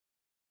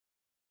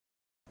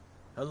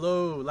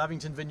Hello,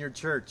 Lavington Vineyard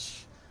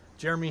Church.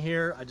 Jeremy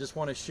here. I just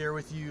want to share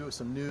with you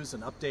some news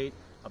and update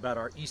about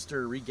our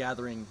Easter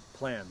regathering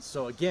plans.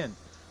 So again,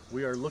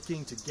 we are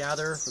looking to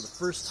gather for the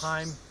first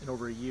time in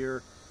over a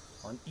year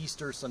on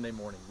Easter Sunday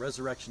morning,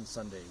 Resurrection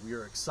Sunday. We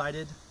are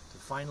excited to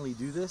finally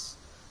do this.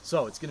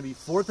 So it's going to be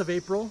 4th of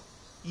April,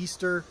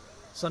 Easter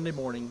Sunday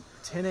morning,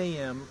 10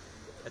 a.m.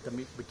 at the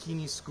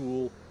Bikini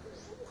School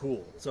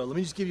pool. So let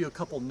me just give you a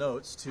couple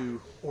notes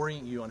to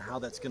orient you on how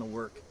that's going to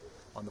work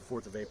on the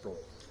 4th of April.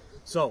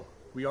 So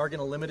we are going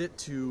to limit it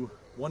to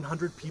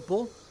 100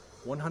 people,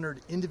 100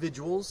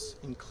 individuals,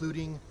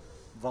 including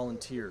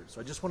volunteers. So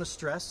I just want to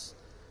stress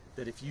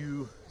that if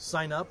you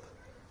sign up,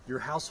 your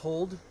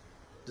household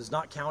does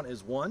not count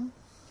as one.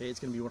 Okay, it's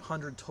going to be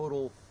 100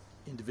 total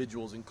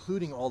individuals,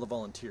 including all the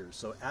volunteers.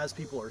 So as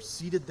people are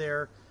seated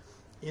there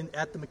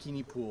at the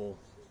Bikini pool,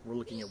 we're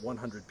looking at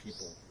 100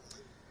 people.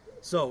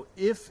 So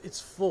if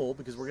it's full,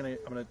 because I'm going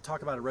to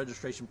talk about a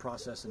registration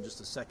process in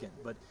just a second,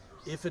 but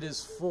if it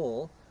is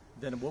full,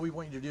 then what we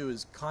want you to do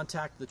is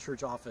contact the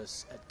church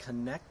office at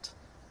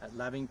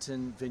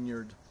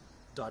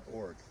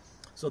connect@lavingtonvineyard.org.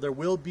 So there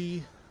will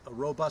be a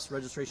robust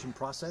registration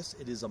process.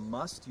 It is a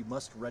must. You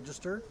must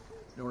register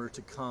in order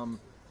to come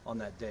on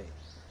that day.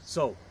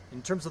 So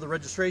in terms of the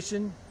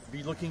registration,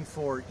 be looking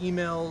for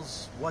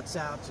emails,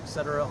 WhatsApps,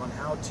 etc. on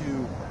how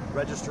to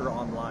register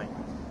online.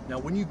 Now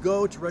when you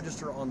go to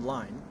register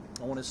online,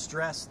 I want to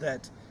stress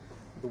that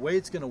the way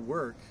it's going to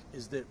work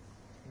is that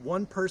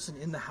one person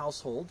in the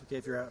household, okay,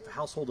 if you're a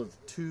household of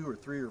 2 or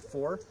 3 or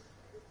 4,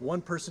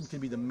 one person can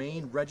be the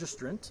main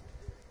registrant,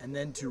 and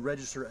then to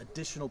register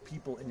additional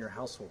people in your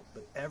household.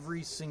 But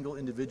every single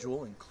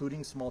individual,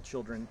 including small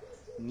children,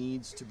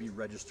 needs to be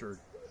registered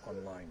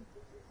online.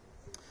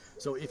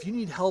 So if you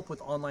need help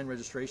with online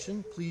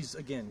registration, please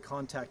again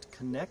contact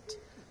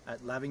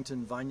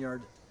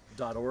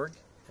connect@lavingtonvineyard.org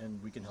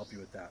and we can help you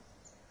with that.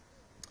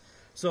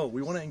 So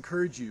we want to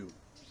encourage you, in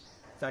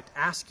fact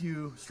ask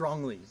you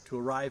strongly, to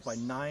arrive by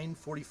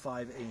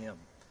 9:45 a.m.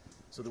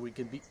 so that we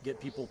can get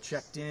people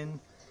checked in,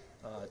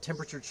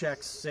 temperature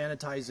checks,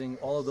 sanitizing,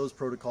 all of those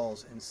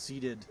protocols, and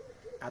seated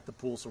at the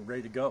pool, so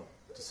ready to go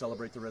to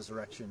celebrate the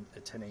resurrection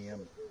at 10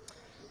 a.m.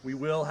 We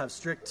will have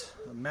strict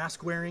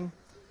mask wearing,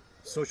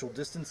 social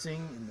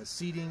distancing in the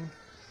seating.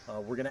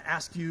 We're going to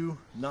ask you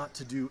not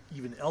to do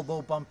even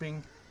elbow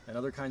bumping and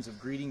other kinds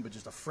of greeting, but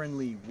just a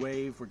friendly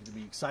wave. We're going to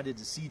be excited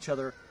to see each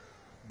other.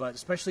 But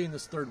especially in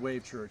this third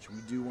wave, church, we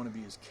do want to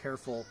be as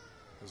careful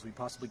as we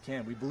possibly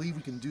can. We believe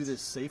we can do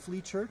this safely,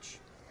 church,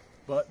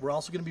 but we're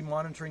also going to be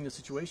monitoring the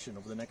situation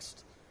over the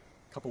next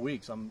couple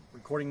weeks. I'm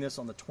recording this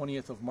on the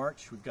 20th of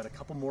March. We've got a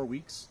couple more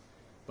weeks,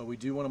 but we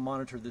do want to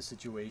monitor this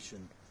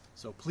situation.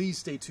 So please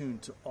stay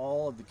tuned to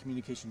all of the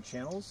communication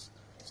channels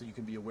so you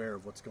can be aware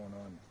of what's going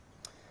on.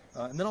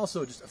 And then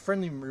also just a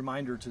friendly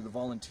reminder to the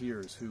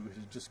volunteers who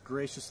just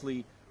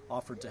graciously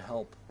offered to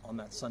help on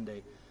that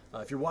Sunday.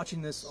 If you're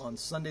watching this on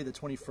Sunday the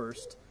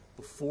 21st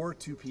before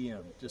 2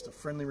 p.m., just a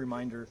friendly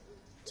reminder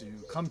to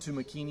come to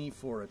Bikini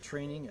for a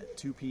training at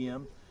 2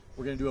 p.m.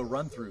 We're going to do a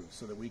run-through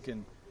so that we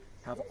can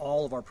have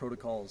all of our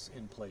protocols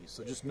in place.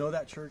 So just know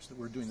that, church, that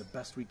we're doing the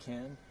best we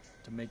can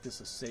to make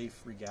this a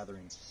safe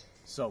regathering.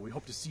 So we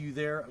hope to see you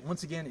there.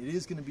 Once again, it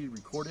is going to be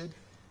recorded,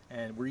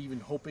 and we're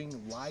even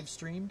hoping live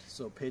streamed,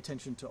 so pay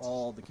attention to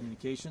all the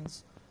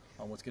communications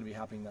on what's going to be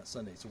happening that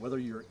Sunday. So whether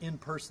you're in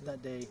person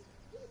that day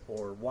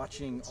or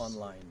watching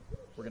online,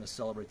 we're going to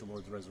celebrate the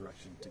Lord's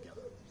resurrection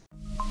together.